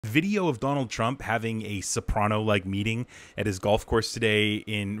video of Donald Trump having a soprano-like meeting at his golf course today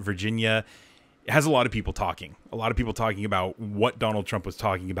in Virginia has a lot of people talking. A lot of people talking about what Donald Trump was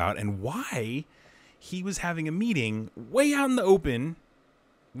talking about and why he was having a meeting way out in the open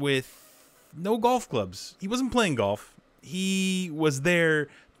with no golf clubs. He wasn't playing golf. He was there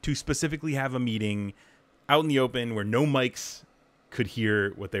to specifically have a meeting out in the open where no mics could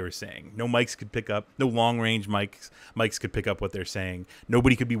hear what they were saying. No mics could pick up, no long-range mics could pick up what they're saying.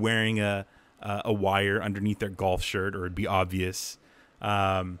 Nobody could be wearing a wire underneath their golf shirt or it'd be obvious.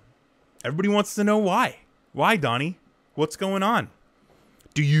 Everybody wants to know why. Why, Donnie? What's going on?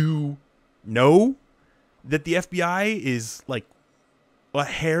 Do you know that the FBI is like a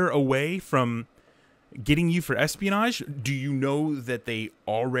hair away from getting you for espionage? Do you know that they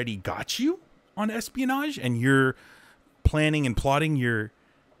already got you on espionage and you're planning and plotting your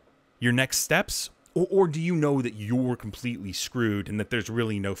next steps? Or do you know that you're completely screwed and that there's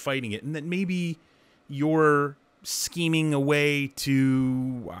really no fighting it and that maybe you're scheming a way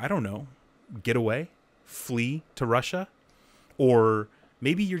to, I don't know, get away, flee to Russia? Or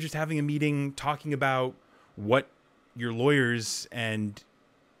maybe you're just having a meeting talking about what your lawyers and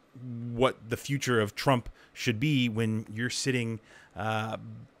what the future of Trump should be when you're sitting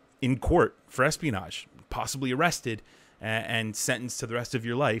in court for espionage, possibly arrested and sentenced to the rest of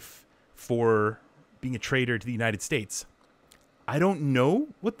your life for being a traitor to the United States. I don't know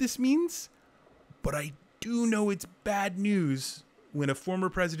what this means, but I do know it's bad news when a former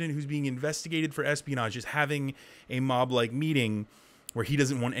president who's being investigated for espionage is having a mob-like meeting where he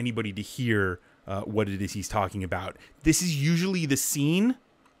doesn't want anybody to hear what it is he's talking about. This is usually the scene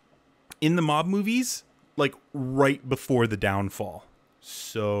in the mob movies, like right before the downfall.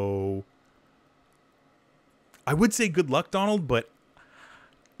 So I would say good luck, Donald, but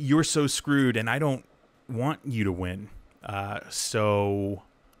you're so screwed and I don't want you to win. So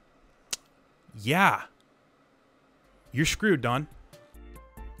yeah, you're screwed, Don.